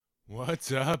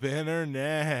What's up,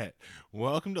 Internet?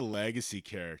 Welcome to Legacy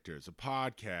Characters, a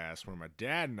podcast where my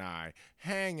dad and I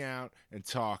hang out and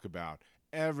talk about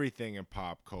everything in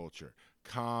pop culture: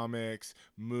 comics,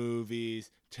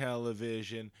 movies,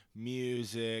 television,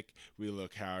 music. We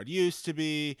look how it used to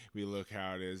be, we look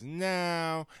how it is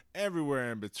now,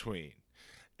 everywhere in between.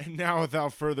 And now,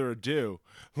 without further ado,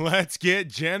 let's get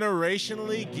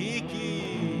generationally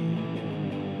geeky.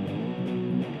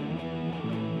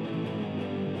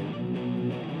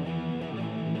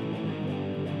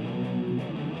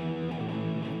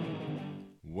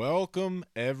 Welcome,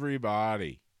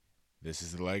 everybody. This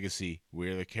is The Legacy.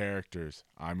 We're the characters.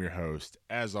 I'm your host,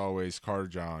 as always, Carter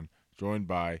John, joined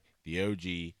by the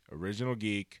OG, original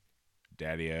geek,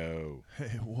 Daddy O.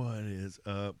 Hey, what is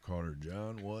up, Carter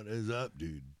John? What is up,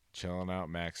 dude? Chilling out,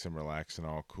 maxing, relaxing,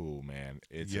 all cool, man.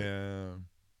 It's a Yeah,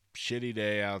 shitty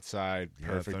day outside.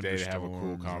 Perfect day to have a cool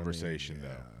thunderstorms, conversation, yeah.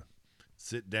 though.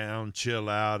 Sit down, chill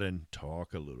out, and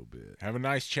talk a little bit. Have a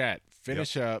nice chat.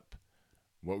 Finish up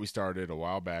what we started a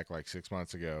while back, like 6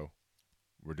 months ago.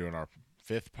 We're doing our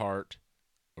fifth part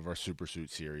of our Super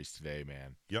Suit series today,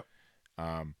 man. Yep.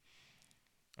 I'm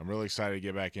really excited to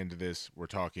get back into this. We're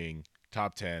talking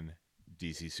top 10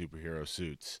 DC superhero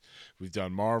suits. We've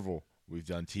done Marvel, we've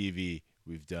done TV,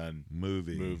 we've done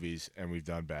movies, and we've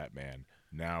done Batman.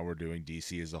 Now we're doing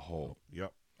DC as a whole.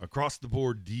 Yep. Across the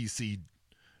board, DC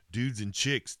dudes and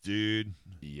chicks, dude.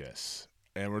 Yes.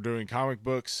 And we're doing comic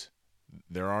books.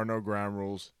 There are no ground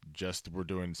rules. Just we're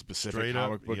doing specific Straight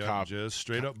comic up, book yep, just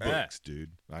straight up books, dude.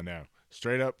 I know.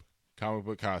 Straight up comic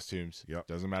book costumes. Yep.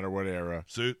 Doesn't matter what era.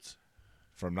 Suits.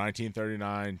 From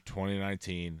 1939,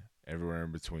 2019, everywhere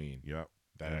in between. Yep.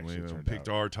 That and actually we turned picked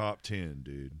out. our top 10,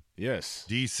 dude. Yes.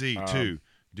 DC, too.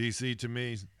 DC, to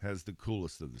me, has the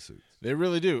coolest of the suits. They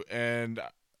really do. And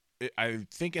I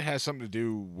think it has something to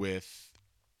do with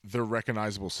the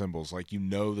recognizable symbols. Like, you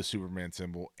know the Superman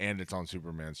symbol, and it's on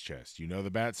Superman's chest. You know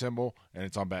the Bat symbol, and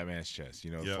it's on Batman's chest.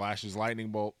 You know the Flash's lightning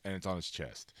bolt, and it's on his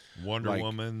chest. Wonder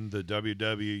Woman, the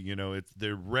WW,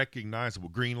 they're recognizable.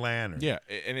 Green Lantern. Yeah,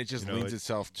 and it just leans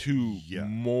itself to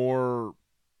more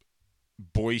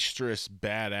boisterous,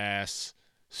 badass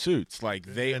suits. Like,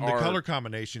 they and are the color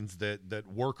combinations that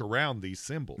work around these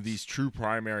symbols. These true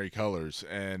primary colors,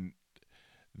 and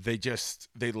they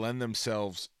lend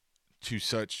themselves to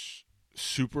such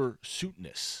super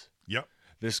suitness. Yep.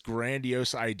 This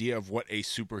grandiose idea of what a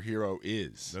superhero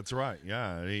is. That's right.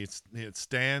 Yeah, he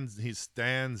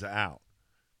stands out.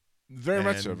 Very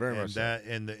much so.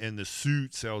 And the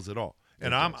suit sells it all.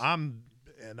 And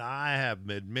I have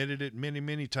admitted it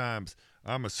many times.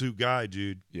 I'm a suit guy,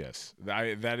 dude. Yes,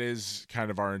 that is kind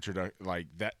of our introduction. Like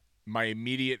that, my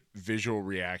immediate visual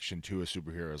reaction to a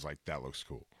superhero is like, that looks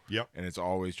cool. Yep. And it's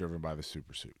always driven by the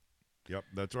super suit. Yep,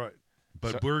 that's right.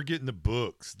 But we're getting the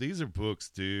books. These are books,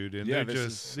 dude, and they're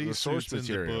just these source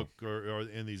material in the book or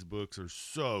in these books are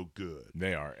so good.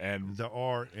 They are, and the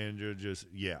art, and you're just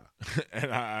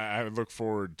And I look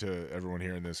forward to everyone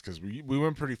hearing this because we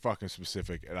went pretty fucking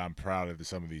specific, and I'm proud of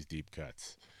some of these deep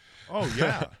cuts. Oh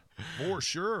yeah, for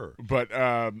sure. But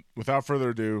without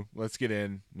further ado, let's get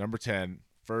in. Number 10.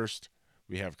 First,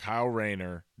 we have Kyle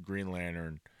Rayner, Green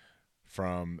Lantern,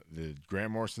 from the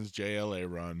Grant Morrison's JLA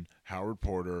run. Howard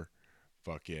Porter,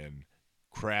 fucking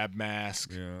crab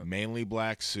mask, mainly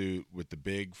black suit with the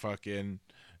big fucking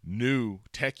new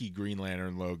techie Green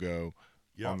Lantern logo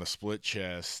on the split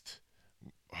chest.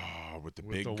 Oh, with the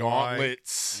big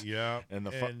gauntlets. And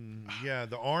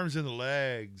the arms and the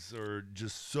legs are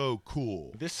just so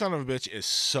cool. This son of a bitch is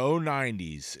so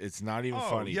 90s. It's not even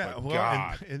funny. Yeah, but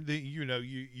God. And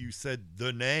you said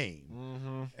the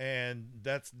name, and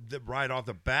that's right off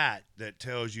the bat that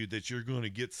tells you that you're going to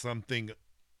get something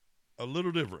a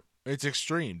little different. It's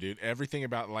extreme, dude. Everything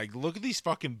about, like, look at these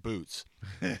fucking boots.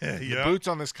 The boots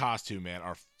on this costume, man,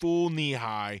 are full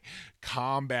knee-high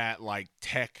combat, like,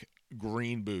 tech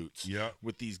green boots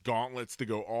with these gauntlets that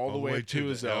go all the way up to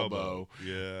his elbow.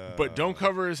 But don't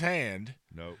cover his hand.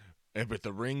 Nope. But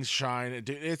the rings shine.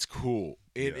 Dude, it's cool.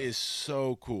 It is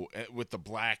so cool. With the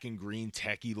black and green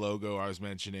techie logo I was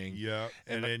mentioning. Yeah.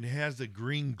 And it has the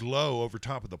green glow over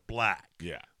top of the black.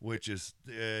 Yeah. Which is,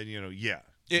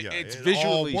 It's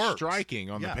visually striking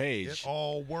on the page. It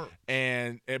all works.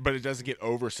 But it doesn't get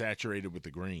oversaturated with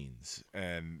the greens,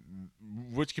 and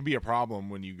which can be a problem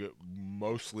when you go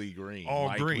mostly green,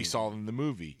 all green. We saw in the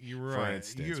movie, for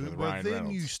instance. With Ryan then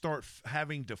Reynolds. You start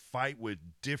having to fight with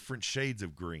different shades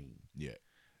of green. Yeah.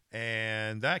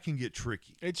 And that can get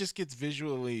tricky. It just gets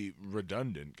visually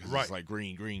redundant because it's like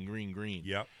green.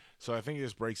 Yep. So I think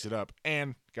this breaks it up.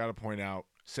 And got to point out,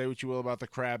 say what you will about the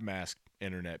crab mask,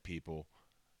 internet people,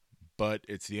 but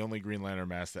it's the only Green Lantern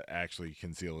mask that actually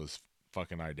conceals his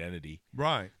fucking identity.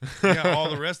 Right. Yeah, all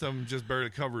the rest of them just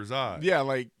barely cover his eyes. Yeah,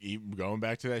 like going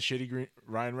back to that shitty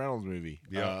Ryan Reynolds movie.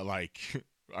 Yeah. Like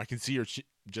I can see your just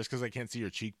because I can't see your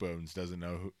cheekbones doesn't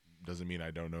mean I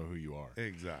don't know who you are.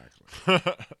 Exactly.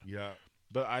 Yeah.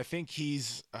 But I think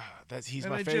he's And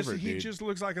my favorite. He dude. just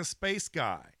looks like a space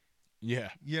guy. Yeah.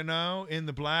 You know, in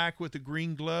the black with the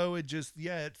green glow, it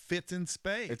fits in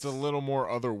space. It's a little more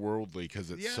otherworldly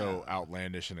because it's so Yeah.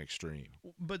 outlandish and extreme.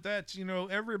 But that's,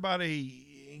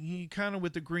 everybody, kind of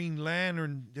with the Green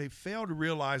Lantern, they fail to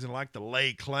realize and like to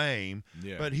lay claim.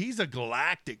 Yeah. But he's a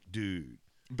galactic dude.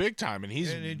 Big time, and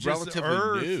he's And it relatively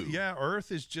Earth, new. Yeah,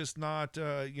 Earth is just not,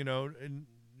 and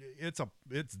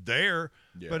it's there,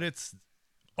 Yeah. but it's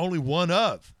only one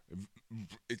of.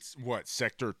 It's what,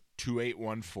 Sector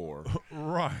 2814.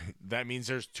 Right. That means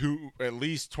there's at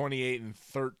least 28 and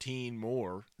 13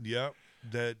 more. Yep.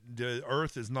 That the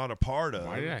Earth is not a part of.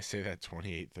 Why did I say that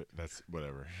 28? That's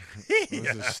whatever. It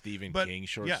was a Stephen King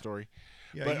short story.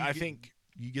 Yeah, but I think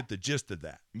you get the gist of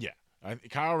that. Yeah.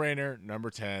 Kyle Rayner, number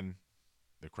 10.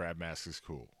 The crab mask is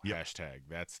cool. Yep. Hashtag.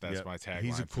 That's my tagline.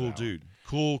 He's a for cool that one. dude.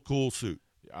 Cool suit.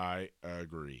 I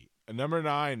agree. Number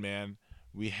 9, man,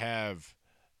 we have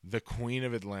the Queen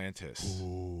of Atlantis,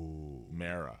 Ooh.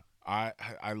 Mara. I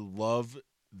love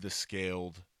the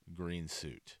scaled green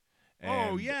suit. And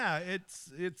Oh yeah,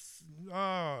 it's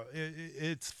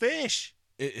fish.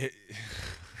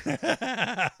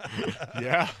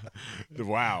 Yeah.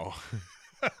 Wow.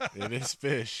 It is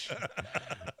fish.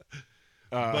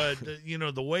 But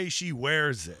the way she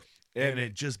wears it and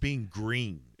it just being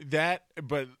green.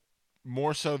 But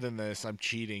more so than this, I'm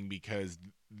cheating because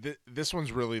this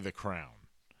one's really the crown.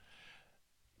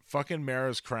 Fucking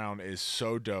Mara's crown is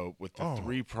so dope with the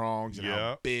 3 prongs and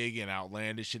how big and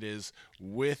outlandish it is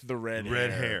with the red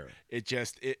hair. It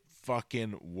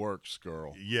fucking works,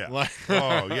 girl. Yeah. Like,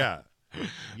 yeah.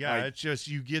 Yeah, Like- it's just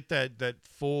you get that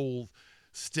full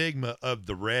stigma of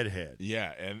the redhead.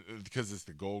 Yeah, and because it's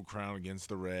the gold crown against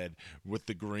the red with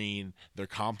the green. They're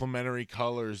complementary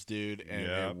colors, dude, and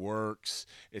it works.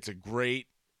 It's a great,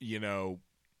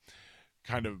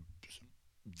 kind of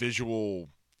visual,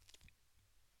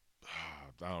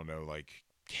 I don't know, like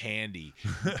candy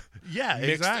Yeah, mixed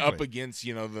exactly. up against,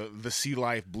 the sea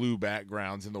life blue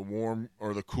backgrounds and the warm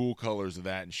or the cool colors of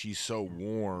that, and she's so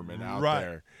warm and out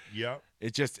there. Yep.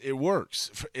 It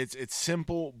works. It's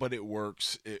simple, but it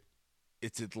works.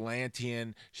 It's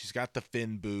Atlantean. She's got the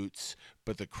fin boots,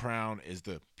 but the crown is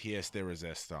the pièce de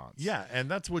resistance. Yeah, and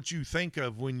that's what you think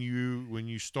of when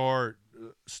you start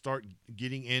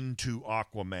getting into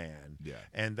Aquaman. Yeah.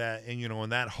 And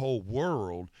that whole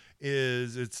world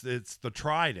is it's the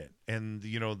trident and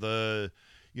the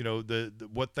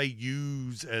what they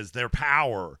use as their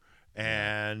power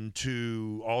and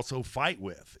to also fight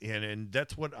with. And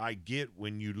that's what I get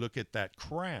when you look at that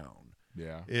crown.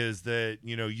 Yeah. Is that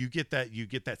you get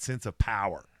that sense of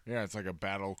power. Yeah, it's like a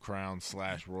battle crown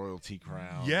 / royalty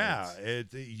crown. Yeah,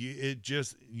 it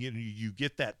just you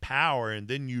get that power, and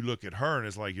then you look at her, and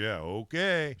it's like, yeah,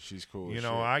 okay, She's cool. You as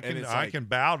know, shit. I can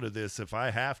bow to this if I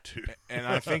have to. And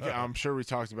I think I'm sure we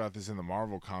talked about this in the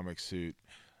Marvel comic suit.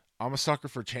 I'm a sucker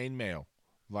for chainmail.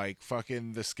 Like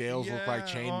fucking the scales look like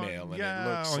chainmail, and it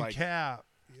looks on like Cap.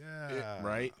 Yeah,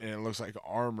 right, and it looks like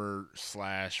armor /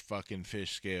 fucking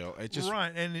fish scale. It just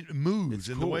right, and it moves it's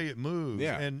in cool. the way it moves.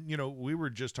 Yeah. And we were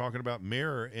just talking about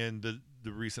Mirror and the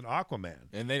recent Aquaman,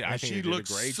 and I think she they did looks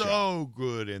a great so job.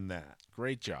 good in that.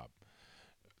 Great job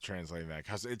translating that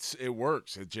because it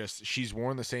works. She's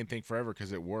worn the same thing forever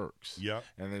because it works. Yep.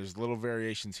 And there's little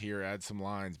variations here, add some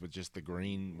lines, but just the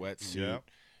green wetsuit Yep.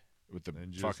 with the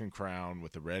And just- fucking crown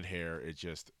with the red hair, it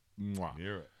just mwah.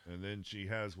 Yeah, and then she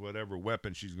has whatever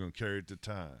weapon she's going to carry at the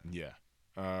time. Yeah.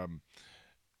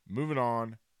 Moving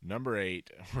on, number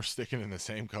 8. We're sticking in the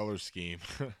same color scheme.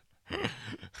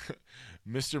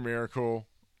 Mr. Miracle,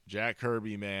 Jack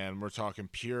Kirby, man. We're talking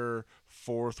pure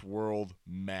fourth world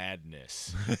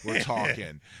madness. We're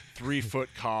talking 3-foot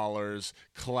collars,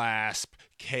 clasp,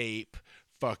 cape,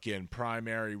 fucking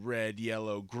primary red,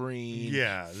 yellow, green.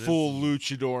 Yeah, full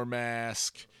luchador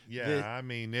mask. Yeah, I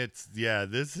mean this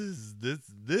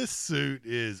suit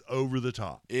is over the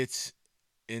top. It's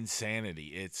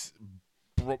insanity. It's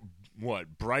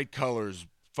bright colors,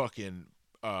 fucking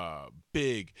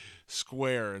big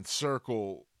square and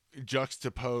circle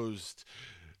juxtaposed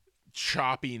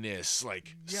choppiness,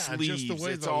 like sleeves. just the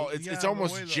way It's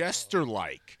almost jester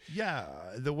like. Yeah,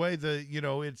 the way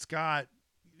it's got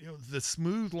the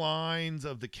smooth lines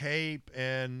of the cape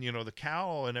and the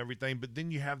cowl and everything, but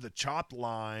then you have the chopped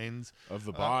lines of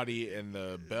the body and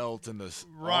the belt and the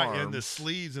right arms. and the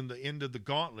sleeves and the end of the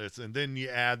gauntlets, and then you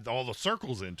add all the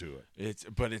circles into it.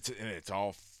 It's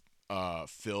all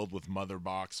filled with mother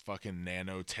box fucking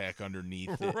nanotech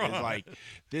underneath it. Right. It's like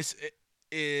this.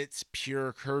 It's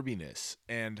pure Kirbiness,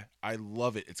 and I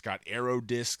love it. It's got arrow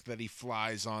discs that he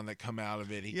flies on that come out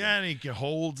of it. And he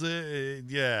holds it.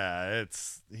 Yeah,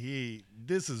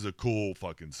 this is a cool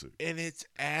fucking suit. And it's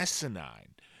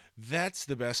asinine. That's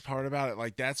the best part about it.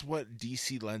 Like, that's what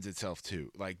DC lends itself to.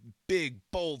 Like, big,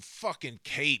 bold fucking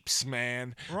capes,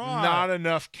 man. Right. Not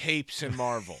enough capes in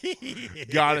Marvel.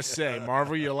 Gotta say,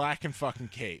 Marvel, you're lacking fucking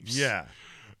capes. Yeah.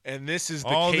 And this is the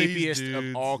All these capiest dudes,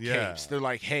 of all yeah. capes. They're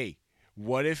like, hey,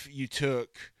 what if you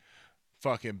took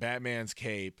fucking Batman's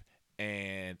cape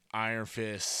and Iron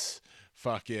Fist's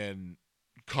fucking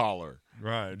collar?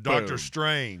 Right. Boom. Doctor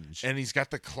Strange. And he's got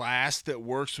the clasp that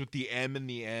works with the M and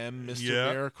the M, Mr.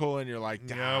 Yep. Miracle, and you're like,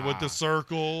 yeah, with the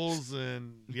circles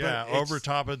and over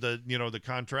top of the the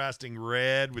contrasting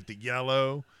red with the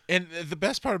yellow. And the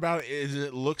best part about it is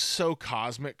it looks so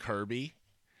cosmic Kirby,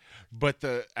 but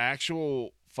the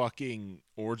actual fucking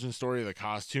origin story of the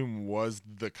costume was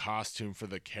the costume for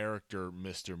the character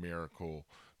Mr. Miracle,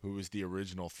 who was the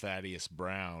original Thaddeus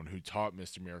Brown, who taught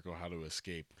Mr. Miracle how to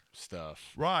escape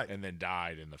stuff. Right. And then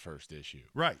died in the first issue.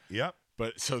 Right. Yep.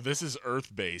 But so this is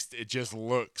Earth-based. It just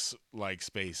looks like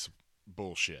space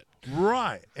bullshit.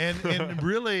 Right. And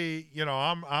really,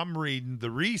 I'm reading the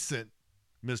recent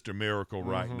Mr. Miracle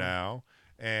right now,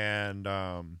 and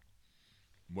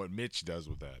what Mitch does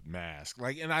with that mask,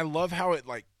 and I love how it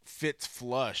fits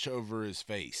flush over his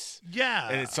face. Yeah.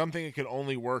 And it's something that could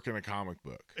only work in a comic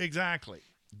book. Exactly.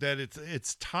 That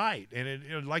it's tight, and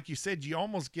it like you said, you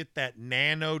almost get that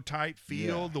nano type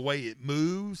feel, the way it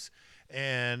moves,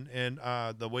 and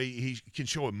the way he can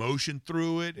show emotion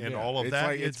through it, and all of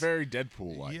that. It's very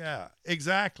Deadpool-like. Yeah,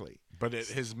 exactly. But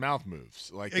his mouth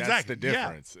moves. That's exactly. the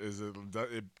difference. Is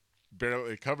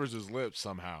it covers his lips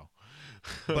somehow.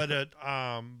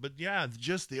 but yeah,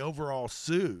 just the overall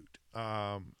suit,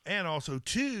 and also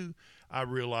too, I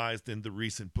realized in the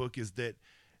recent book is that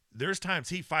there's times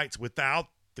he fights without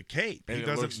the cape. And he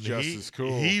it looks just as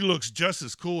cool. He looks just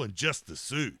as cool in just the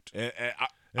suit. And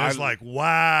it's like,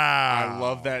 wow. I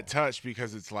love that touch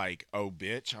because it's like, oh,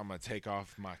 bitch, I'm going to take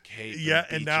off my cape. Yeah,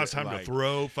 and now it's time to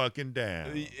throw fucking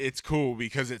down. It's cool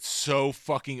because it's so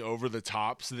fucking over the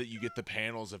top so that you get the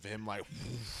panels of him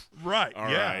right, all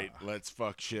right, let's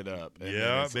fuck shit up. And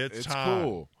yeah, it's time.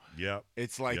 Cool. Yep.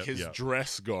 It's like his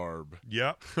dress garb.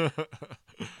 Yep.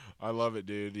 I love it,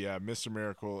 dude. Yeah, Mr.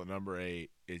 Miracle at number 8.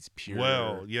 It's pure.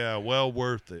 Well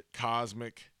worth it.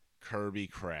 Cosmic Kirby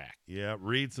crack. Yeah,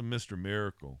 read some Mr.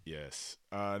 Miracle. Yes.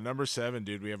 Number 7,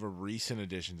 dude, we have a recent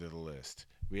addition to the list.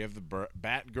 We have the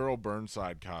Batgirl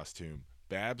Burnside costume.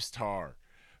 Babs Tarr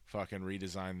fucking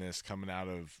redesigned this coming out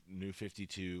of New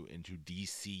 52 into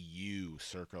DCU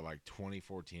circa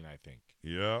 2014, I think.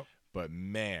 Yep. But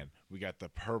man, we got the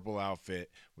purple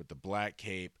outfit with the black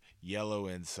cape, yellow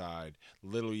inside,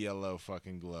 little yellow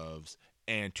fucking gloves,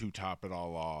 and to top it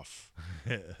all off,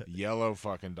 yellow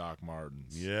fucking Doc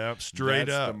Martens. Yep, straight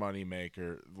That's up. the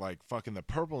moneymaker. Fucking the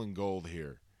purple and gold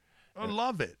here. I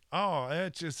love it. Oh,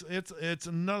 it's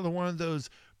another one of those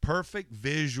perfect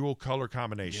visual color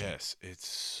combinations. Yes, it's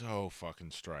so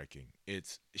fucking striking.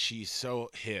 She's so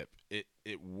hip.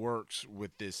 It works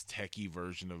with this techie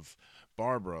version of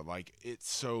Barbara.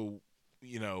 It's so,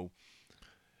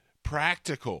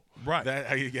 practical. Right.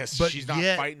 That I guess but she's not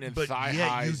fighting in thigh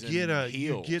highs and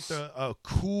heels. You get a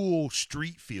cool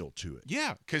street feel to it.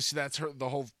 Yeah, because that's the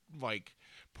whole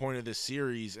point of this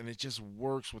series, and it just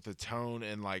works with the tone.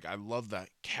 And I love that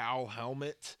cowl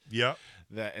helmet. Yep.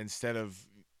 That instead of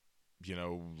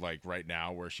right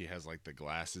now where she has the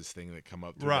glasses thing that come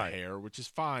up through right. the hair, which is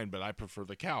fine, but I prefer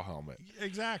the cowl helmet.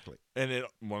 Exactly. And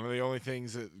one of the only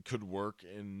things that could work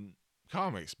in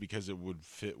comics because it would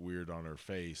fit weird on her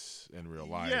face in real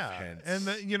life. Yeah, hence. and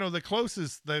the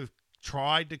closest they've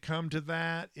tried to come to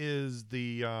that is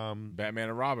the Batman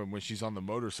and Robin when she's on the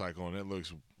motorcycle and it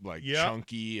looks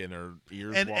chunky and her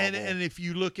ears wobble. And if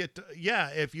you look at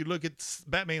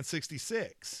Batman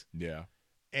 66,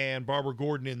 and Barbara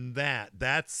Gordon in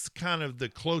that's kind of the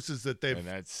closest that they've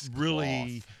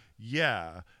really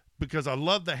cloth. because I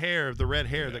love the red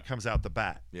hair that comes out the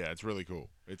bat. Yeah, it's really cool.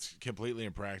 it's completely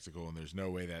impractical, and there's no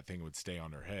way that thing would stay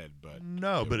on her head. But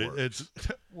No, but works. it's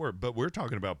we're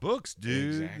talking about books,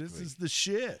 dude. Exactly. This is the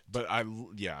shit. But I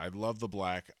love the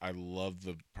black. I love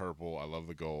the purple. I love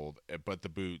the gold. But the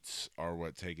boots are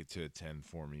what take it to a 10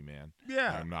 for me, man.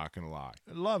 Yeah, I'm not gonna lie.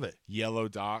 I love it. Yellow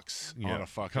Docs Yeah, on a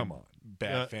fucking come on.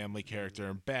 Bat Family character,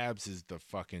 and Babs is the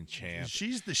fucking champ.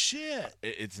 She's the shit.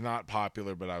 It's not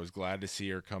popular, but I was glad to see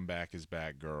her come back as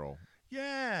Batgirl.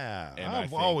 Yeah, And I I've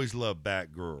think- always loved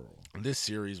Batgirl. This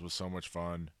series was so much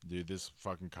fun, dude. This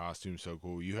fucking costume's so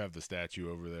cool. You have the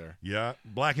statue over there. Yeah,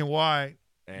 black and white.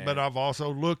 And But I've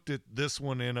also looked at this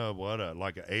one in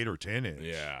like an 8 or 10 inch.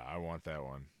 yeah, I want that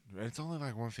one. And it's only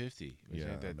like $150. Which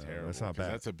Yeah, ain't that no, terrible. that's not 'cause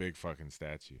bad. That's a big fucking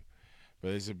statue.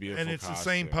 But it's a beautiful And it's costume. the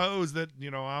same pose that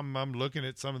I'm looking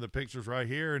at some of the pictures right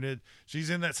here, and she's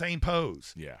in that same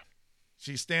pose. Yeah.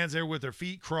 She stands there with her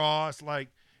feet crossed,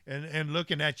 and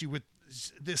looking at you with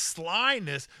this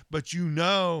slyness, but she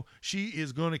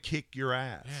is going to kick your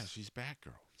ass. Yeah, she's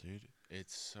Batgirl, dude.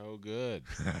 It's so good.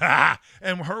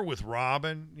 And her with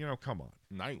Robin, come on.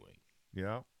 Nightwing.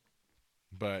 Yeah.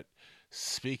 But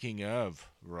speaking of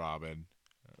Robin,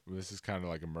 this is kind of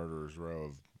like a murderer's row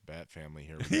of Bat Family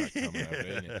here we got coming up,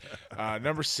 ain't it?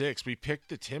 Number 6, we picked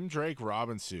the Tim Drake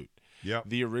Robin suit. Yep.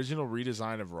 The original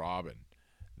redesign of Robin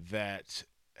that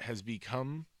has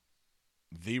become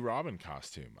the Robin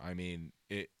costume. I mean,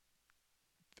 it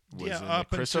was in the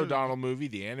Chris O'Donnell movie,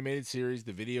 the animated series,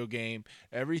 the video game.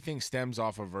 Everything stems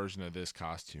off a version of this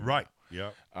costume. Right.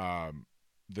 Yep.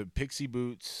 The pixie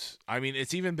boots. I mean,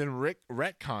 it's even been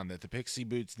retconned that the pixie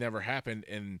boots never happened,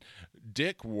 and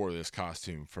Dick wore this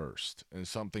costume first, and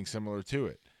something similar to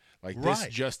it. Like this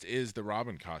just is the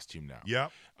Robin costume now.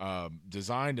 Yep.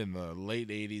 Designed in the late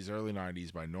 80s, early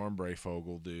 90s by Norm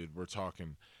Brayfogle, dude. We're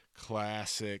talking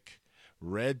classic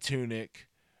red tunic,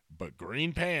 but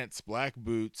green pants, black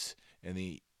boots, and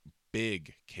the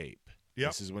big cape. Yep.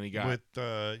 This is when he got with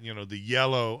the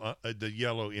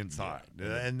yellow inside,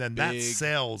 and then that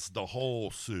sells the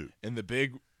whole suit. And the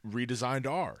big redesigned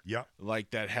R. Yep.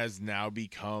 Like that has now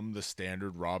become the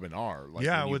standard Robin R. Like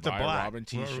yeah, when you with the buy a black Robin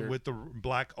t-shirt with the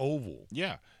black oval.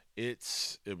 Yeah. It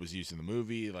was used in the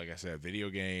movie, like I said, video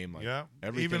game. Like yeah.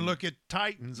 Everything. Even look at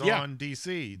Titans Yeah. on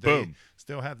DC. They Boom.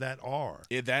 still have that R.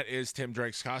 That is Tim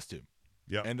Drake's costume.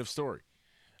 Yeah. End of story.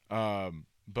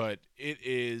 But it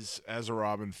is, as a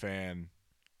Robin fan,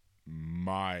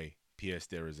 my pièce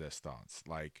de résistance.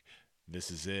 Like,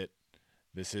 this is it.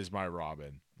 This is my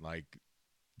Robin. Like,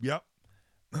 yep.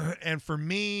 And for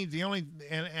me, the only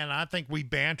and I think we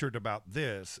bantered about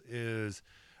this is,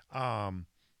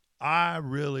 I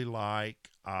really like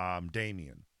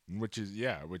Damian, which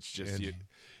just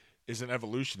is an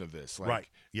evolution of this. Like, right.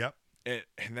 Yep.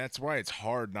 And that's why it's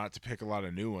hard not to pick a lot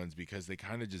of new ones, because they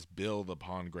kind of just build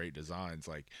upon great designs.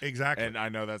 Like, exactly. And I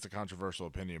know that's a controversial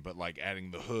opinion, but like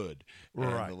adding the hood and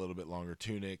a little bit longer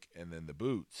tunic and then the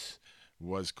boots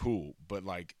was cool. But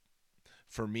like,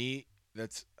 for me,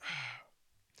 that's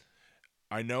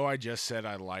I know I just said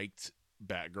I liked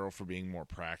Batgirl for being more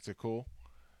practical,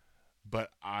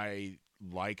 but I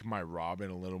like my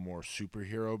Robin a little more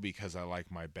superhero because I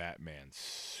like my Batman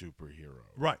superhero.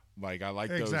 Right. Like, I like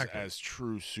those as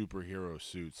true superhero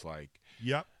suits. Like,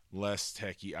 yep. Less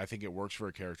techie. I think it works for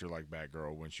a character like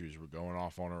Batgirl when she was going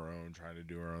off on her own, trying to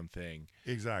do her own thing.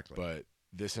 Exactly. But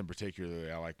this in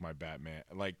particular, I like my Batman.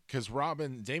 Like, because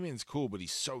Damian's cool, but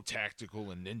he's so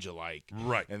tactical and ninja-like.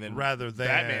 Right. And then rather than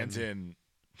Batman's in,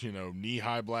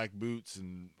 knee-high black boots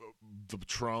and the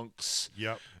trunks.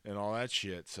 Yep. And all that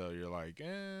shit. So you're like,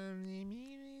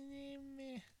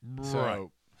 right.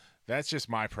 So that's just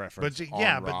my preference. But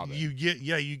Robin.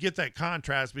 you get that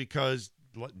contrast because,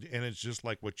 and it's just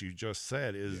like what you just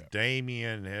said, is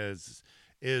Damian he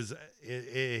is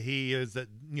that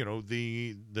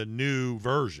the new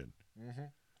version,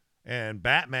 and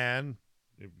Batman,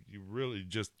 if you really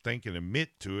just think and admit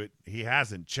to it, he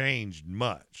hasn't changed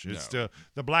much. It's still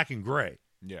the black and gray.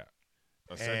 Yeah.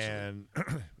 Essentially. And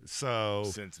so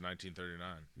since 1939.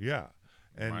 Yeah.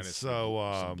 And minus so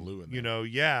some blue in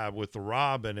there. with the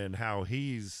Robin and how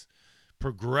he's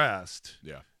progressed.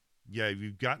 Yeah,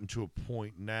 you've gotten to a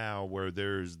point now where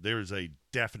there's a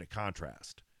definite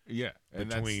contrast. Yeah,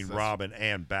 between Robin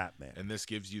and Batman. And this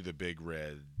gives you the big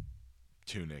red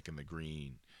tunic and the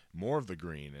green, more of the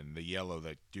green and the yellow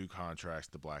that do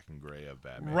contrast the black and gray of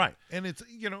Batman. Right. And it's,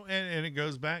 and it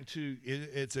goes back to,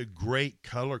 it's a great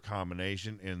color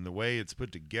combination, and the way it's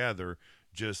put together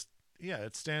just,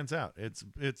 it stands out.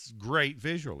 It's great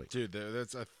visually. Dude,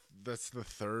 that's the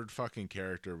third fucking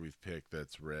character we've picked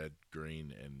that's red,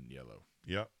 green, and yellow.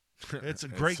 Yep. It's a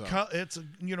great color. It's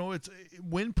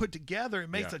when put together,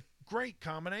 it makes a great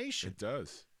combination. It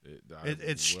does.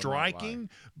 It's striking,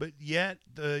 but yet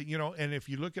and if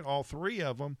you look at all three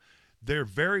of them, they're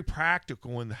very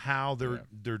practical in how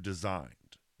they're designed.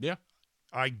 Yeah,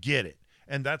 I get it,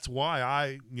 and that's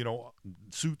why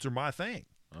suits are my thing.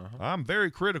 I'm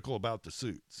very critical about the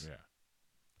suits. Yeah,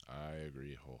 I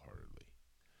agree wholeheartedly.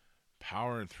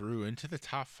 Powering through into the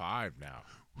top 5 now.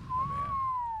 Oh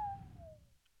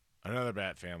man, another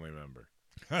Bat family member.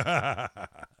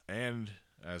 And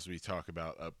as we talk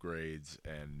about upgrades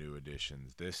and new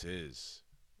additions, this is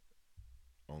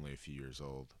only a few years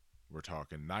old. We're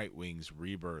talking Nightwing's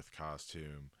Rebirth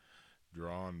costume,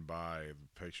 drawn by the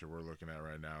picture we're looking at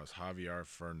right now is Javier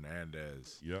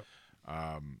Fernandez. Yep.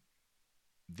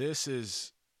 This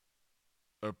is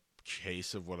a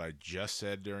case of what I just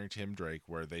said during Tim Drake,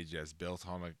 where they just built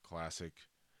on a classic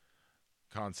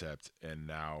concept, and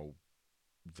now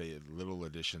the little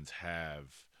additions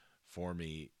have, for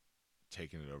me,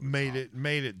 taken it over. Made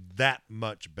it that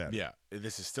much better. Yeah,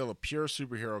 this is still a pure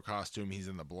superhero costume. He's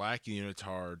in the black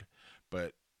unitard,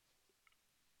 but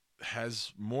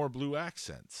has more blue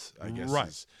accents, I guess.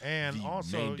 Right. And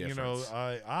also,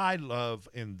 I love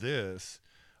in this,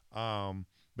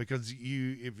 because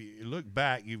if you look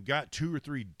back, you've got 2 or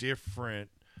 3 different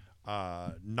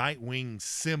Nightwing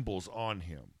symbols on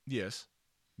him. Yes.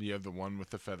 You have the one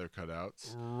with the feather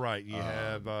cutouts. Right. You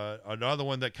have another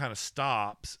one that kind of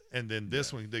stops, and then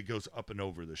this one that goes up and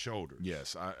over the shoulders.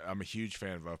 Yes, I'm a huge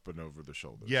fan of up and over the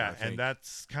shoulders. Yeah, and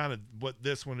that's kind of what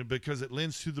this one, because it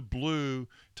lends to the blue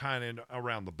tying in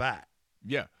around the back.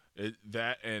 Yeah,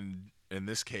 that, and in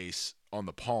this case, on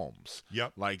the palms.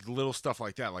 Yep. Like little stuff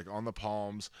like that, like on the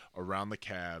palms, around the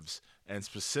calves, and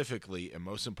specifically, and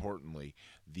most importantly,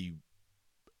 the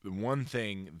one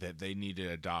thing that they need to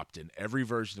adopt in every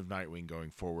version of Nightwing going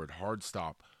forward, hard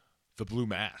stop, the blue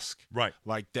mask. Right.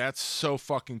 Like, that's so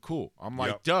fucking cool. I'm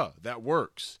like, duh, that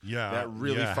works. Yeah. That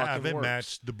really fucking have it works.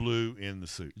 match the blue in the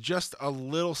suit. Just a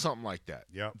little something like that.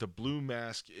 Yep. The blue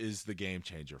mask is the game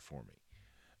changer for me.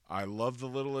 I love the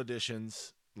little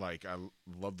additions. Like, I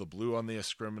love the blue on the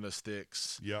Escrima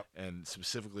sticks. Yep. And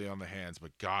specifically on the hands.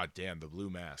 But goddamn, the blue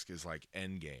mask is like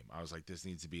endgame. I was like, this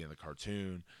needs to be in the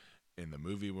cartoon, in the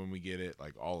movie when we get it,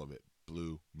 like all of it.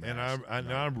 Blue mask.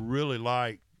 And I really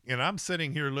like, and I'm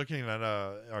sitting here looking at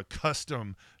a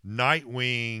custom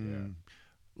Nightwing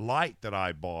light that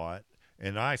I bought,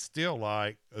 and I still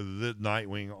like the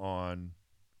Nightwing on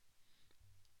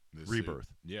Rebirth.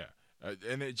 Yeah.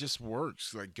 And it just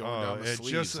works, like going down the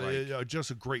sleeves.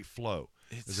 Just a great flow.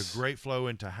 There's a great flow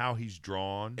into how he's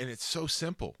drawn. And it's so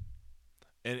simple.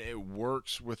 And it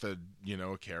works with a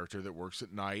character that works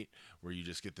at night, where you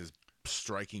just get this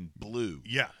striking blue.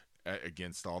 Yeah.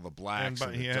 Against all the blacks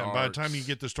and the by the time you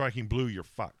get the striking blue, you're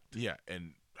fucked. Yeah,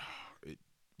 and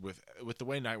with the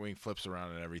way Nightwing flips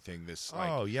around and everything, this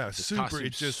super.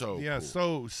 It just so cool.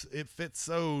 So it fits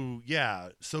so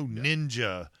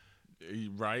ninja.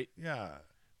 Right. Yeah.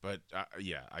 But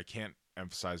I can't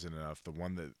emphasize it enough.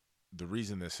 The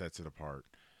reason this sets it apart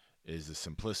is the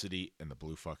simplicity and the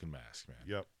blue fucking mask, man.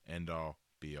 Yep. End all,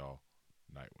 be all,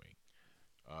 Nightwing.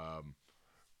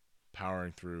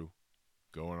 Powering through,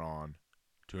 going on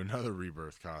to another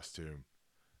Rebirth costume,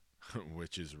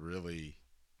 which is really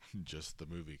just the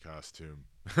movie costume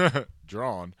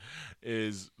drawn,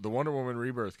 is the Wonder Woman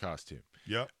Rebirth costume.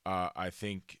 Yep. I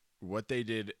think what they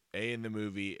did in the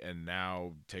movie and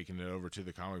now taking it over to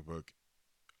the comic book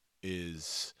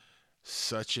is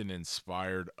such an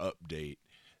inspired update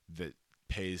that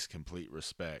pays complete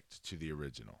respect to the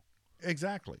original.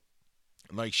 Exactly.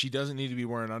 Like, she doesn't need to be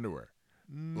wearing underwear.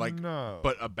 Like, no.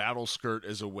 But a battle skirt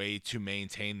is a way to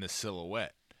maintain the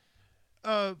silhouette.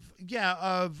 Of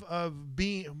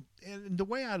being, and the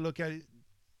way I look at it,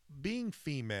 being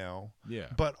female,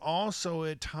 but also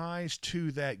it ties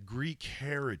to that Greek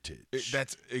heritage.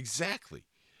 That's exactly.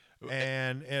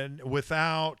 And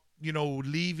without,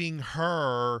 leaving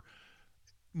her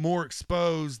more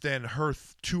exposed than her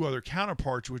 2 other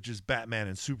counterparts, which is Batman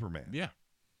and Superman. Yeah.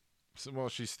 So, well,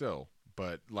 she's still,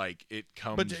 but like it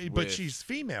comes but she's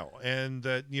female, and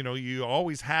that, you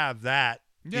always have that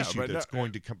issue that's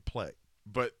going to play.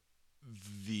 But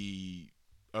the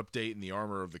update in the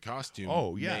armor of the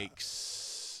costume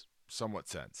makes somewhat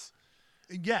sense.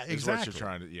 Yeah, exactly. Is what you're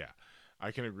trying to,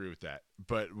 I can agree with that.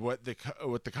 But what the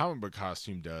comic book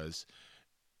costume does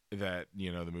that,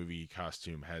 the movie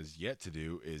costume has yet to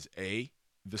do is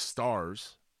the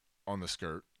stars on the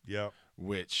skirt. Yeah.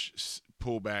 Which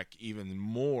pull back even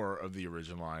more of the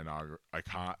original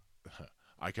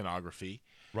iconography.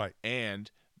 Right.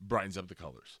 And brightens up the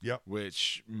colors. Yep.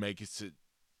 Which makes it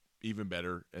even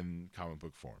better in comic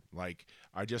book form. Like,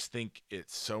 I just think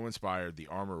it's so inspired. The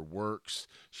armor works.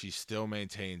 She still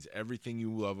maintains everything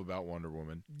you love about Wonder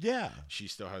Woman. Yeah. She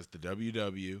still has the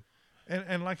WW.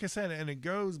 And like I said, and it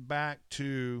goes back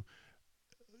to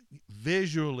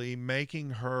visually making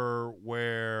her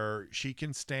where she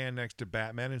can stand next to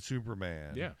Batman and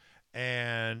Superman. Yeah.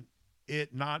 And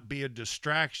it not be a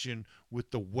distraction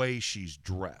with the way she's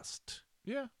dressed.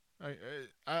 Yeah.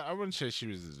 I wouldn't say she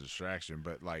was a distraction,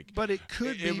 but like, but it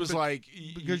could be. It was like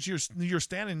because you're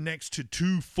standing next to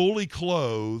two fully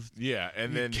clothed,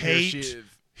 and then caped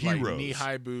heroes, like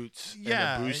knee-high boots, and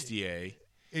a bustier.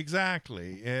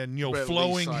 Exactly, and but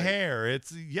flowing hair.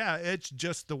 It's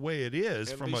just the way it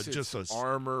is from just a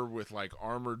armor with like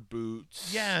armored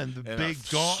boots. Yeah, and the big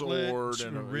gauntlet,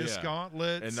 and a wrist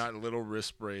gauntlets, and not little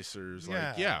wrist bracers.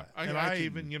 Yeah, I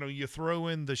even you throw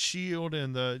in the shield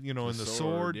and the and the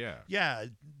sword. Yeah.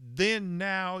 Then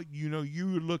now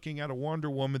you're looking at a Wonder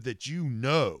Woman that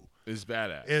is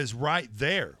badass, is right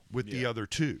there with the other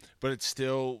two, but it's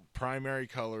still primary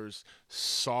colors,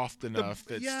 soft enough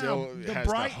that still the has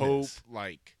brightness. the hope.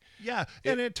 Like,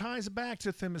 and it ties back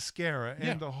to Themyscira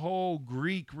and the whole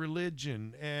Greek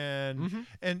religion, and look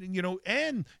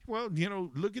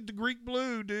at the Greek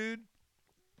blue, dude.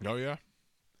 Oh yeah.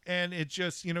 And it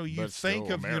just you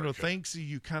think of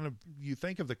you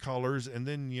think of the colors, and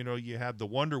then you have the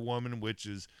Wonder Woman, which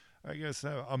is, I guess,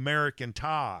 American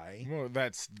tie. Well,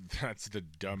 that's the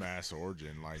dumbass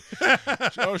origin. Like,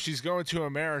 she's going to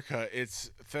America.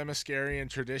 It's Themyscirian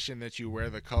tradition that you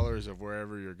wear the colors of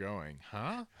wherever you're going.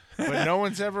 Huh? But no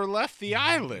one's ever left the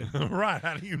island. Right.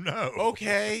 How do you know?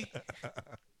 Okay.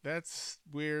 That's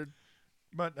weird.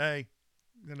 But, hey,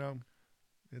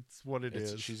 it's what it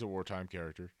is. She's a wartime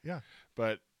character. Yeah.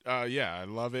 But, I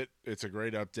love it. It's a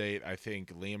great update. I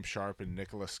think Liam Sharp and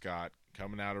Nicola Scott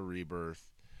coming out of Rebirth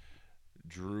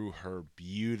drew her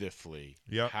beautifully,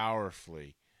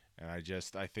 powerfully, and I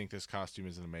think this costume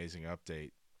is an amazing update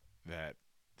that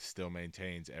still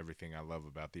maintains everything I love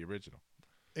about the original.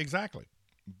 Exactly.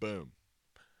 Boom.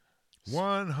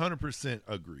 100%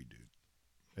 agree, dude.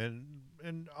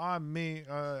 And I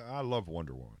love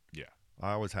Wonder Woman. Yeah,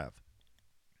 I always have.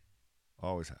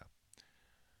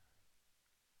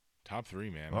 Top 3,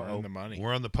 man. We're in the money.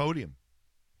 We're on the podium.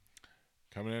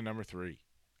 Coming in number 3,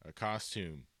 a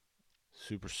costume.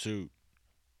 Super suit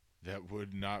that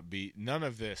would not be, none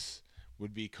of this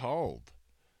would be called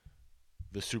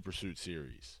the Super Suit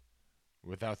series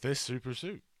without this super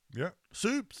suit. Yeah.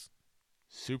 Soups.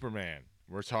 Superman.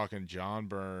 We're talking John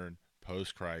Byrne,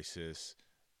 post-crisis,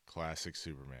 classic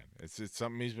Superman. It's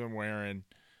something he's been wearing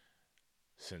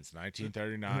since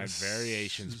 1939,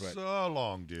 variations, but so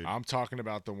long, dude. I'm talking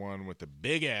about the one with the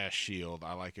big ass shield.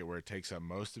 I like it where it takes up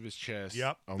most of his chest.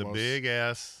 Yep, the big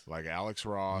ass, like Alex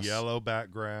Ross, yellow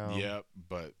background. Yep,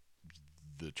 but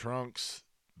the trunks,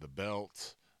 the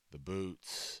belt, the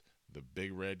boots, the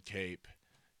big red cape.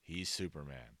 He's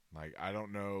Superman. Like, I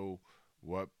don't know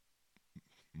what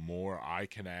more I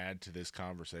can add to this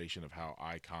conversation of how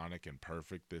iconic and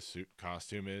perfect this suit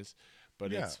costume is,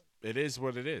 but it is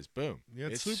what it is. Boom. Yeah,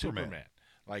 it's Superman.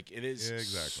 Like, it is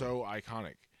so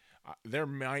iconic. There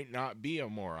might not be a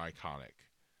more iconic.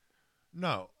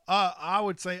 No. I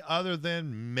would say other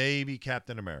than maybe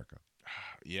Captain America.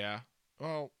 Yeah.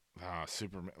 Well,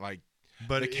 Superman. Like,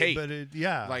 but the cape.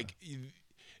 Like,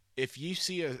 if you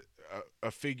see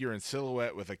a figure in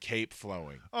silhouette with a cape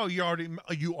flowing. Oh, you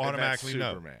automatically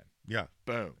know. Superman. Yeah.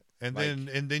 Boom. And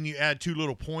then you add 2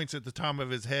 little points at the top of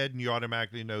his head, and you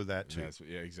automatically know that too.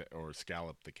 Exactly. Or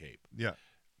scallop the cape. Yeah,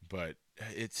 but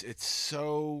it's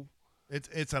so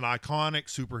it's an iconic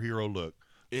superhero look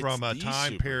from a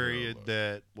time period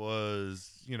that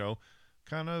was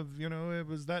kind of it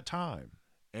was that time,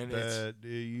 and that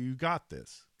you got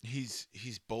this. He's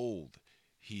bold,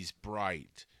 he's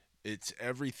bright. It's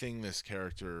everything this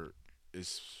character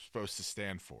is supposed to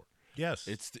stand for. Yes,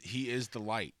 he is the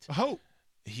light. Hope.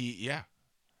 It's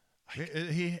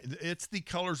the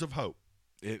colors of hope.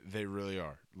 They really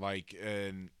are. Like,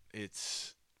 and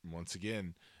it's once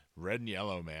again red and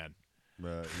yellow, man.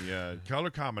 Color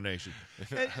combination.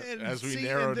 And as we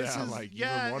narrow down,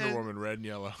 even Wonder Woman, red and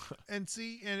yellow. and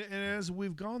as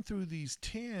we've gone through these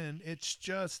 10, it's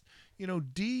just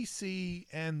DC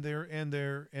and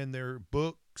their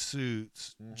book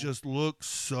suits just look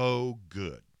so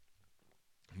good.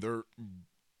 They're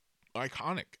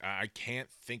iconic. I can't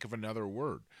think of another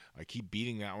word. I keep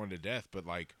beating that one to death, but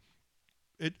like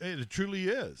it truly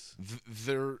is.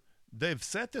 They're they've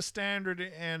set the standard,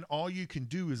 and all you can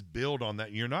do is build on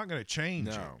that. You're not going to change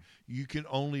it. No. You can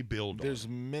only build There's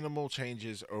on it. minimal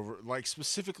changes over, like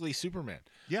specifically Superman.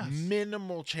 Yes.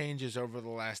 Minimal changes over the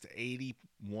last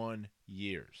 81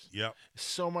 years. Yep.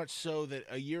 So much so that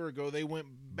a year ago they went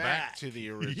back to the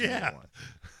original Yeah.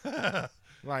 one.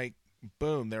 Like,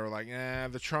 boom, they were like,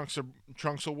 the trunks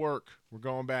will work. We're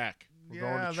going back. We're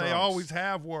going to Yeah, they trunks. always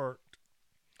have worked.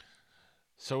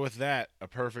 So with that, a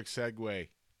perfect segue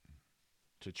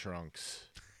to Trunks.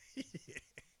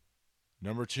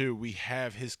 Number 2, we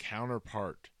have his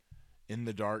counterpart in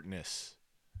the darkness,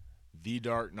 the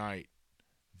Dark Knight,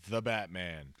 the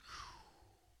Batman.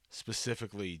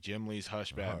 Specifically, Jim Lee's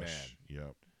Hush Batman. Hush.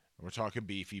 Yep. We're talking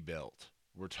beefy belt.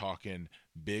 We're talking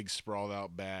big sprawled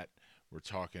out bat. We're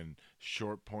talking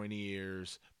short pointy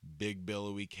ears, big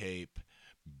billowy cape,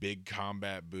 big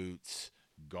combat boots,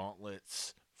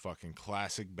 gauntlets, fucking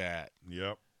classic bat,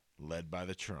 Yep. led by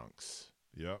the Trunks.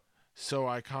 Yep. So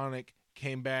iconic,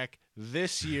 came back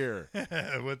this year.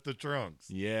 With the trunks.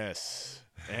 Yes.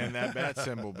 And that bat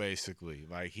symbol, basically.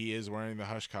 Like, he is wearing the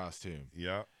Hush costume,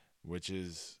 Yep. which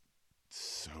is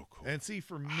so cool. And see,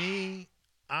 for me,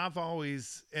 I've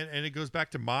always, and it goes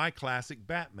back to my classic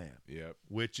Batman, Yep.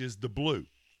 which is the blue.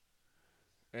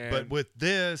 And But with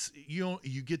this, you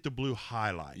get the blue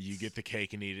highlights. you get the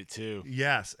cake and eat it too.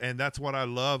 Yes, and that's what I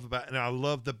love about, and I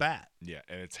love the bat. Yeah,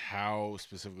 and it's how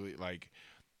specifically, like,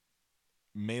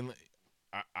 mainly,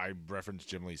 I reference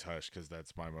Jim Lee's Hush because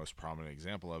that's my most prominent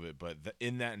example of it. But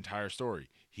in that entire story,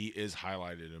 he is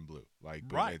highlighted in blue. Like,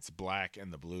 boom, Right. it's black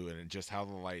and the blue, and just how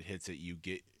the light hits it, you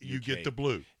get your You get cake the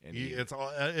blue. and You- eat It's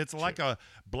it. it's like a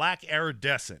black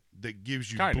iridescent that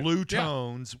gives you Kinda, blue yeah.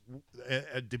 tones,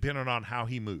 depending on how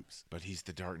he moves. But he's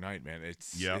the Dark Knight, man.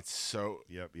 It's Yep. it's so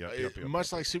Yep.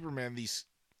 much like Superman.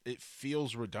 It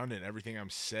feels redundant. Everything I'm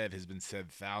said has been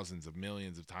said thousands of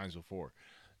millions of times before.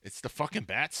 It's the fucking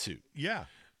bat suit. Yeah.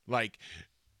 Like,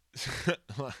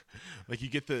 like you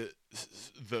get the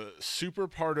super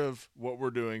part of what we're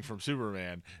doing from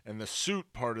Superman and the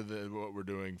suit part of what we're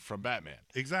doing from Batman.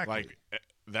 Exactly. Like,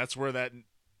 that's where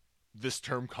this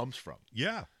term comes from.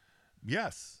 Yeah.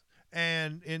 Yes.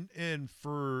 And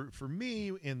for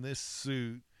me in this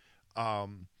suit,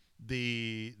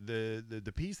 the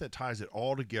piece that ties it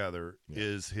all together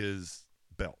is his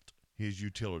belt, his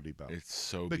utility belt. It's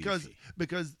so because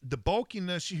the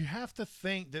bulkiness, you have to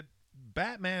think that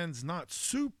Batman's not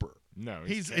super. no,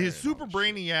 He's carrying super all this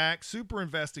shit. brainiac, super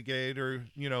investigator,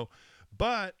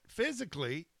 but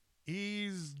physically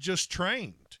he's just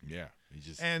trained. Yeah, he's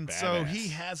just And so he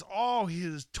badass. has all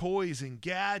his toys and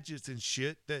gadgets and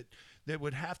shit that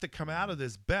would have to come out of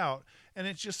this belt. And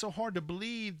it's just so hard to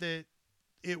believe that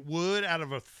it would, out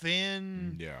of a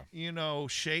thin,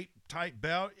 shape type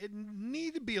belt. It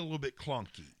need to be a little bit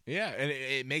clunky. Yeah, and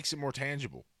it makes it more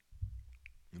tangible.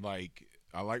 Like,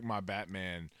 I like my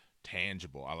Batman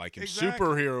tangible. I like him Exactly.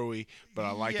 superhero-y, but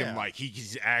I like him Yeah. like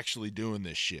he's actually doing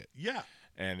this shit. Yeah.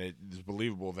 And it's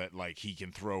believable that, like, he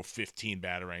can throw 15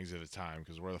 batarangs at a time,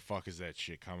 because where the fuck is that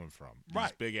shit coming from? Right.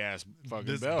 This big-ass fucking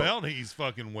This belt. belt he's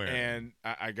fucking wearing. And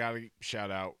I got to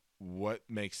shout out what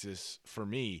makes this, for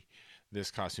me, this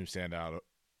costume stand out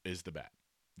is the bat.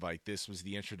 Like, this was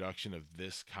the introduction of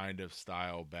this kind of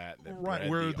style bat that right,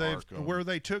 bred where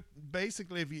they took,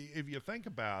 basically, if you think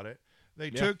about it, they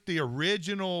took the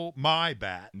original My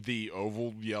Bat, the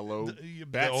oval yellow the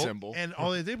bat symbol, and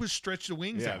all they did was stretch the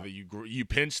wings out. that you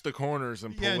pinch the corners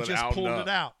and pull and it just out. pulled and it up.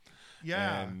 out.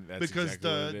 Yeah, And that's because exactly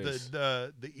what it is.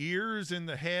 the ears and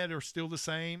the head are still the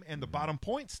same, and the bottom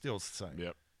point's still the same.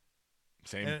 Yep.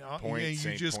 Same And point. you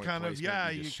same just point kind of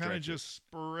placement, you kind of stretch it. just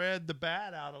spread the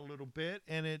bat out a little bit,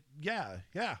 and it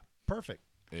perfect.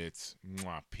 It's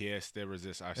pièce de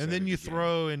résistance. And then you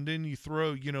throw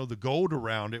the gold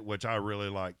around it, which I really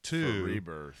like for too.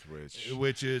 Rebirth,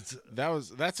 Which is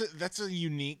that's a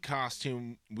unique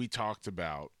costume we talked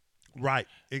about. right,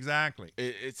 exactly.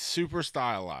 It's super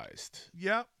stylized.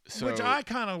 Yep. Which So- I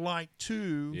kind of like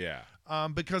too. Yeah.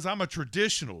 Because I'm a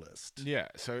traditionalist. Yeah.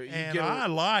 So you And get I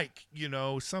like,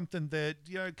 something that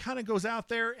kind of goes out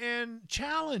there and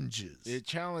challenges it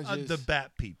challenges the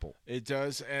Bat people. It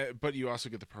does, but you also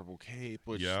get the purple cape,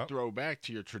 which Yep. throw back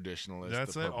to your traditionalist.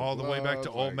 That's the it, purple all the way back to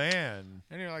gloves, Old like- Man.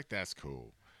 And you're like, that's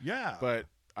cool. Yeah. But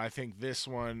I think this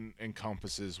one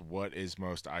encompasses what is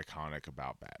most iconic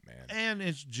about Batman. And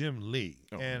it's Jim Lee.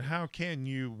 Oh, and man. how can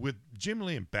you, with Jim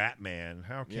Lee and Batman,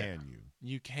 how Yeah. can you?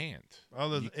 You can't.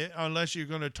 Unless you're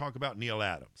going to talk about Neil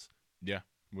Adams. Yeah.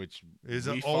 Which Is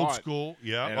we an old fought, school.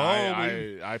 Yeah.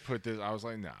 And I put this, I was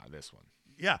like, nah, this one.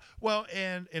 Yeah. Well,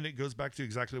 and it goes back to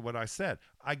exactly what I said.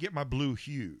 I get my blue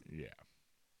hue. Yeah.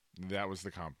 That was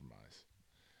the compromise.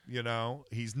 You know,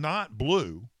 he's not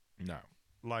blue No.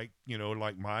 like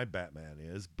my Batman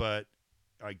is, but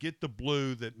I get the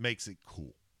blue that makes it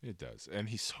cool. It does. And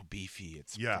he's so beefy.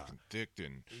 It's Yeah. fucking thick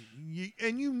and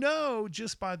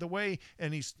Just by the way,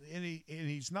 and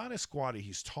he's not as squatty,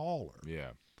 he's taller.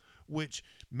 yeah. Which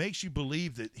makes you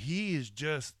believe that he's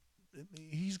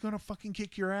going to fucking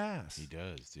kick your ass. He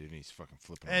does, dude. And he's fucking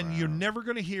flipping And around. you're never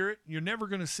going to hear it. You're never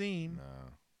going to see him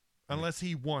No. unless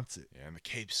he wants it. Yeah, and the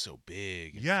cape's so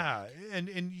big. It's Yeah, and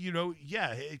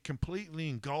it completely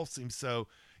engulfs him. So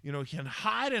he can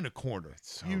hide in a corner.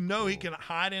 It's so He cool. can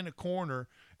hide in a corner,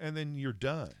 and then you're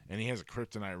done. And he has a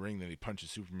kryptonite ring that he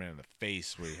punches Superman in the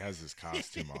face where he has his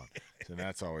costume on. So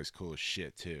that's always cool as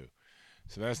shit, too.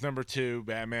 So that's number 2,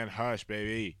 Batman Hush,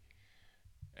 baby.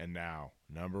 And now,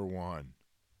 number 1.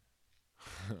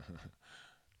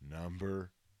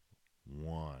 Number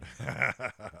 1.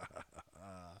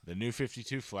 The New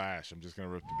 52 Flash. I'm just going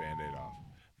to rip the Band-Aid off.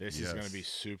 This is going to be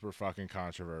super fucking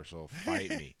controversial. Fight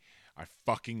me. I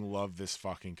fucking love this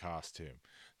fucking costume.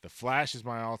 The Flash is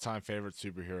my all-time favorite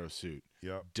superhero suit.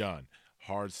 Yep. Done.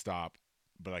 Hard stop.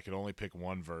 But I could only pick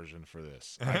one version for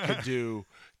this. I could do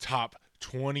top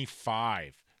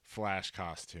 25 Flash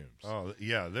costumes. Oh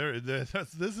yeah,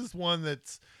 this is one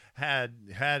that's had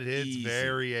its Easy.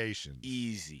 variations.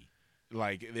 Easy.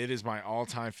 Like, it is my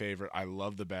all-time favorite. I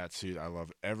love the bat suit. I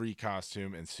love every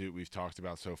costume and suit we've talked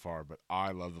about so far, but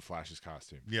I love the Flash's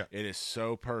costume. Yeah. It is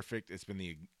so perfect. It's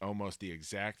been almost the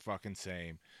exact fucking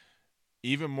same.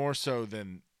 Even more so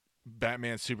than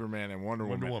Batman, Superman, and Wonder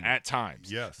Woman at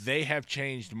times. Yes. They have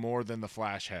changed more than the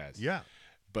Flash has. Yeah.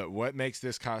 But what makes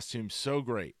this costume so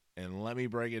great, and let me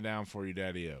break it down for you,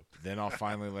 Daddy-O, then I'll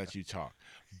finally let you talk.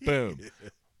 Boom.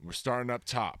 We're starting up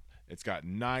top. It's got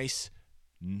nice,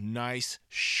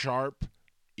 sharp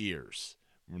ears.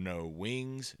 No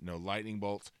wings, no lightning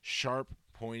bolts. Sharp,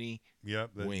 pointy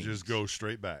Yep. That wings. just goes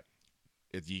straight back.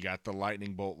 You got the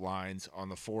lightning bolt lines on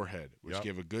the forehead, which Yep.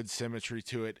 give a good symmetry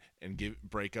to it and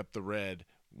break up the red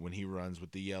when he runs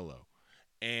with the yellow.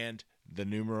 And the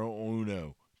numero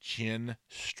uno, chin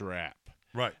strap.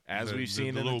 Right. As we've seen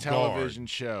in the little television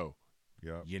show,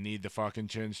 Yep. you need the fucking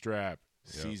chin strap.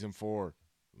 Yep. Season 4,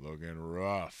 looking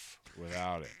rough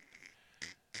without it.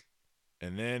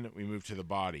 And then we move to the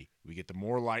body. We get the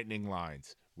more lightning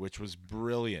lines, which was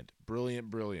brilliant.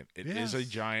 Brilliant. It is a Yes.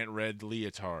 giant red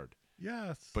leotard.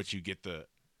 Yes. But you get the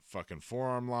fucking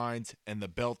forearm lines and the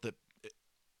belt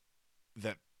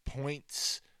that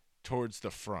points towards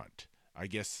the front, I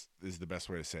guess is the best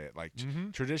way to say it. Like,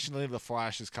 traditionally, the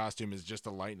Flash's costume is just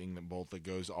a lightning bolt that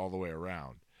goes all the way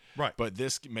around. Right. But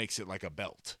this makes it like a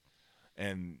belt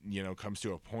and, comes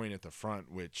to a point at the front,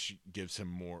 which gives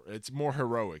him it's more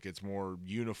heroic. It's more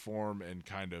uniform and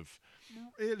kind of.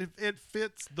 It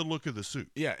fits the look of the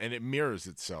suit. Yeah, and it mirrors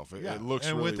itself. It looks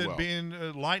and really with it well. being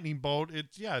a lightning bolt,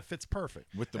 it fits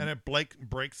perfect. And it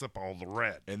breaks up all the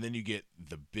red. And then you get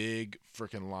the big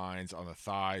freaking lines on the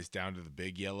thighs down to the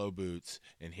big yellow boots.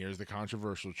 And here's the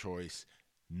controversial choice: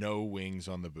 no wings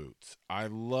on the boots. I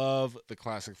love the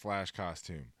classic Flash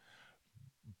costume,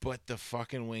 but the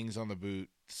fucking wings on the boots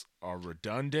are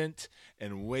redundant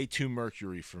and way too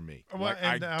Mercury for me. Well,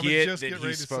 I get that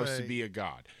he's supposed to be a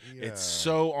god. Yeah. It's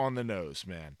so on the nose,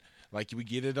 man. Like, we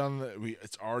get it on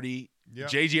it's already. Yep.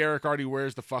 J.J. Eric already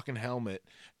wears the fucking helmet,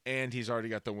 and he's already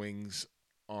got the wings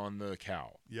on the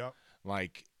cowl. Yep.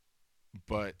 Like,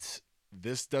 but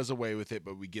this does away with it,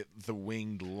 but we get the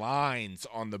winged lines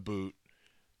on the boot.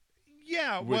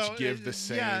 Yeah, which give the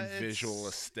same visual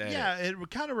aesthetic. Yeah, it would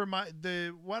kind of remind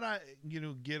what I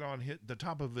get on the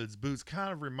top of his boots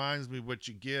kind of reminds me what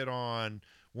you get on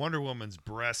Wonder Woman's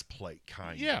breastplate,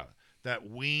 kind of. Yeah, that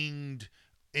winged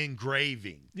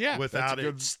engraving. Yeah, without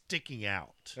it sticking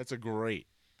out. That's a great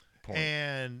point.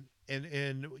 And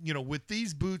with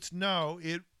these boots,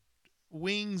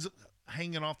 wings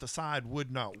hanging off the side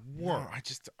would not work.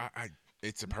 No,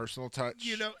 it's a personal touch.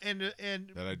 And that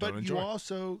I don't but enjoy. you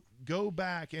also go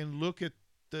back and look at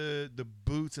the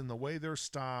boots and the way they're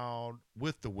styled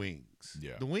with the wings.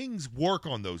 Yeah. The wings work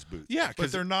on those boots. Yeah,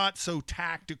 but they're not so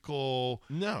tactical.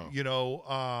 No.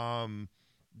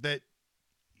 That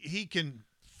he can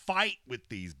fight with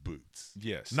these boots.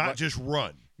 Yes. Not just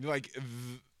run. Like,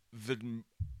 the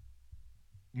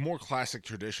more classic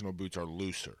traditional boots are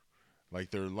looser. Like,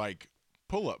 they're like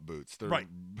pull-up boots. They're, right.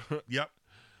 Yep.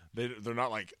 They're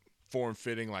not like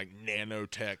form-fitting, like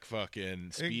nanotech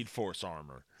fucking Speed Force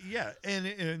armor. Yeah, and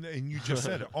you just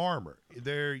said it, armor.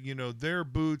 They're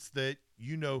boots that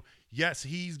yes,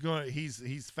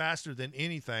 he's faster than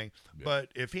anything, but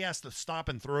if he has to stop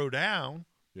and throw down,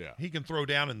 he can throw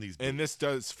down in these boots. And this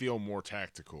does feel more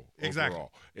tactical. Exactly.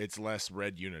 Overall. It's less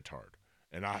red unitard.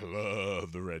 And I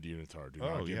love the red unitard. Do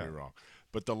not get me wrong.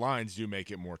 But the lines do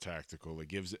make it more tactical.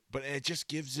 It just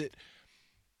gives it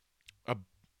a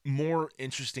more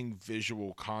interesting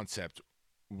visual concept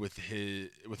with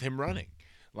him running,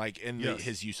 like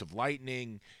his use of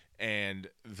lightning and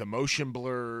the motion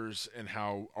blurs and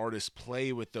how artists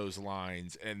play with those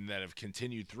lines and that have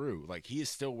continued through. Like, he is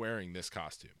still wearing this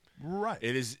costume. Right.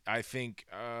 It is, I think,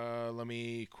 let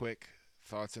me quick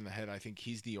thoughts in the head. I think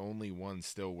he's the only one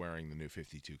still wearing the New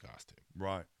 52 costume.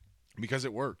 Right. Because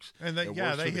it works. And they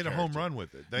hit a home run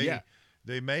with it.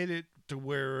 They made it to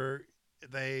where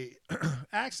they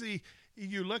actually,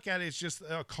 you look at it, it's just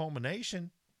a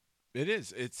culmination. It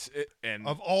is. And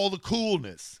of all the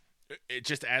coolness. It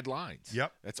just adds lines.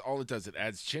 Yep. That's all it does. It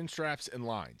adds chin straps and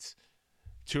lines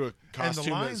to a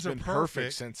costume that's been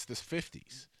perfect since the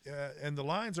 50s. And the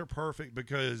lines are perfect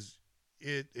because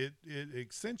it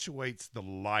accentuates the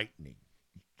lightning,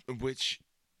 which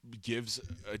gives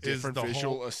a different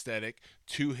visual aesthetic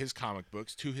to his comic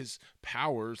books, to his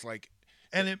powers, like,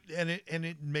 and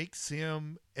it makes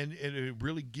him, and it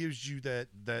really gives you that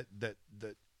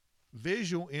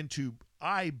visual into,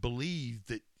 I believe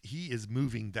that he is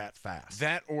moving that fast.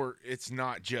 That, or it's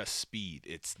not just speed,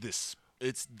 it's the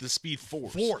speed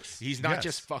force. He's not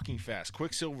just fucking fast.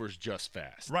 Quicksilver's just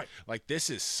fast. Right. Like, this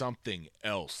is something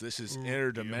else. This is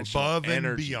interdimensional above and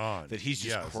energy beyond that he's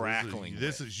just crackling.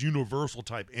 This is universal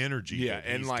type energy that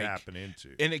he's tapping into.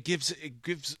 And it gives,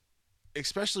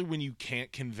 especially when you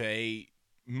can't convey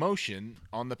motion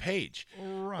on the page.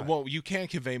 Right. Well, you can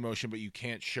convey motion, but you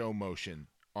can't show motion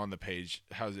on the page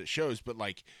as it shows. But,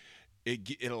 like,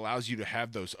 it allows you to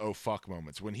have those oh fuck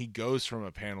moments when he goes from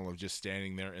a panel of just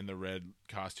standing there in the red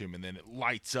costume and then it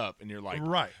lights up and you're like,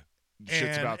 right,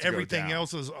 shit's and about to everything go down.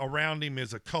 else is around him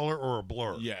is a color or a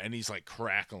blur. Yeah, and he's like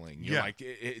crackling. You're like,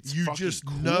 it's you fucking just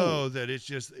cool. know that it's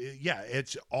just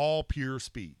it's all pure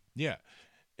speed. Yeah,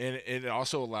 and it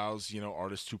also allows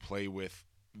artists to play with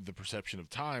the perception of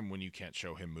time when you can't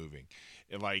show him moving.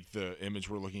 And like the image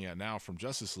we're looking at now from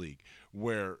Justice League,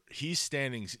 where he's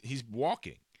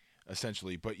walking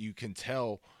essentially, but you can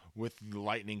tell with the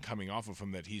lightning coming off of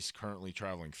him that he's currently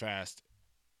traveling fast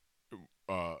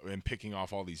and picking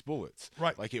off all these bullets.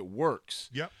 Right. Like, it works.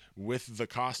 Yep. With the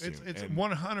costume. It's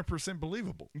 100%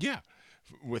 believable. Yeah.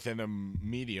 Within a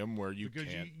medium where you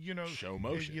can't show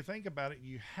motion. You think about it,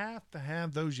 you have to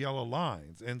have those yellow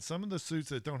lines. And some of the suits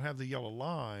that don't have the yellow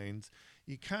lines,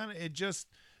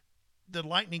 the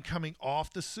lightning coming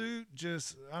off the suit,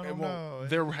 I don't know.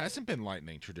 There hasn't been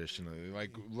lightning traditionally.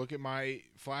 Like, look at my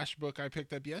Flash book I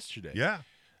picked up yesterday. Yeah.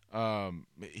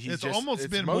 It's almost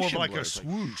been more of like a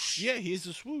swoosh. He's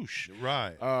a swoosh.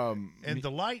 Right. And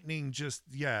the lightning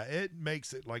it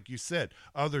makes it, like you said,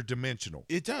 other dimensional.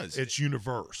 It does. It's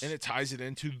universe. And it ties it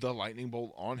into the lightning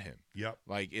bolt on him. Yep.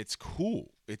 Like, it's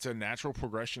cool. It's a natural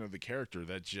progression of the character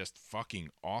that's just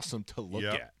fucking awesome to look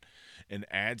at. And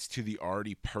adds to the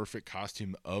already perfect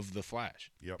costume of the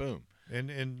Flash. Yep. Boom.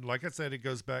 And like I said, it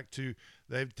goes back to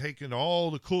they've taken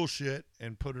all the cool shit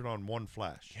and put it on one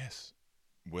Flash. Yes.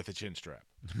 With a chin strap.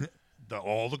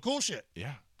 All the cool shit.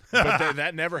 Yeah. But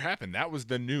that never happened. That was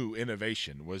the new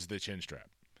innovation, was the chin strap.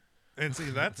 And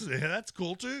see, that's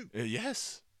cool too.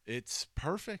 Yes. It's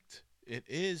perfect. It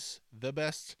is the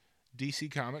best DC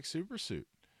Comics super suit.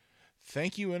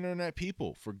 Thank you, Internet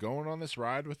people, for going on this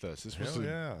ride with us. This was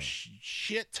a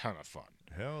shit ton of fun.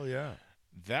 Hell yeah.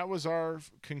 That was our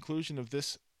conclusion of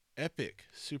this epic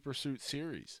Super Suit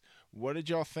series. What did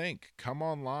y'all think? Come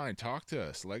online. Talk to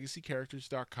us.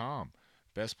 LegacyCharacters.com.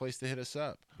 Best place to hit us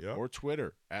up. Yep. Or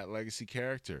Twitter,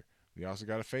 @LegacyCharacter. We also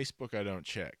got a Facebook I don't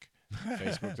check.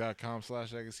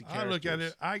 Facebook.com/LegacyCharacters. I look at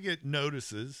it. I get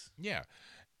notices. Yeah.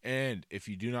 And if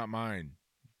you do not mind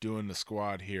doing the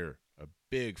squad here a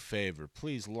big favor,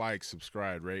 please like,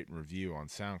 subscribe, rate, and review on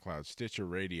SoundCloud, Stitcher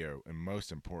Radio, and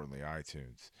most importantly,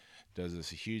 iTunes. Does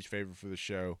us a huge favor for the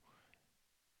show.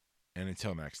 And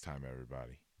until next time,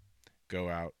 everybody, go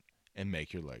out and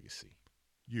make your legacy.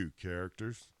 You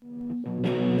characters.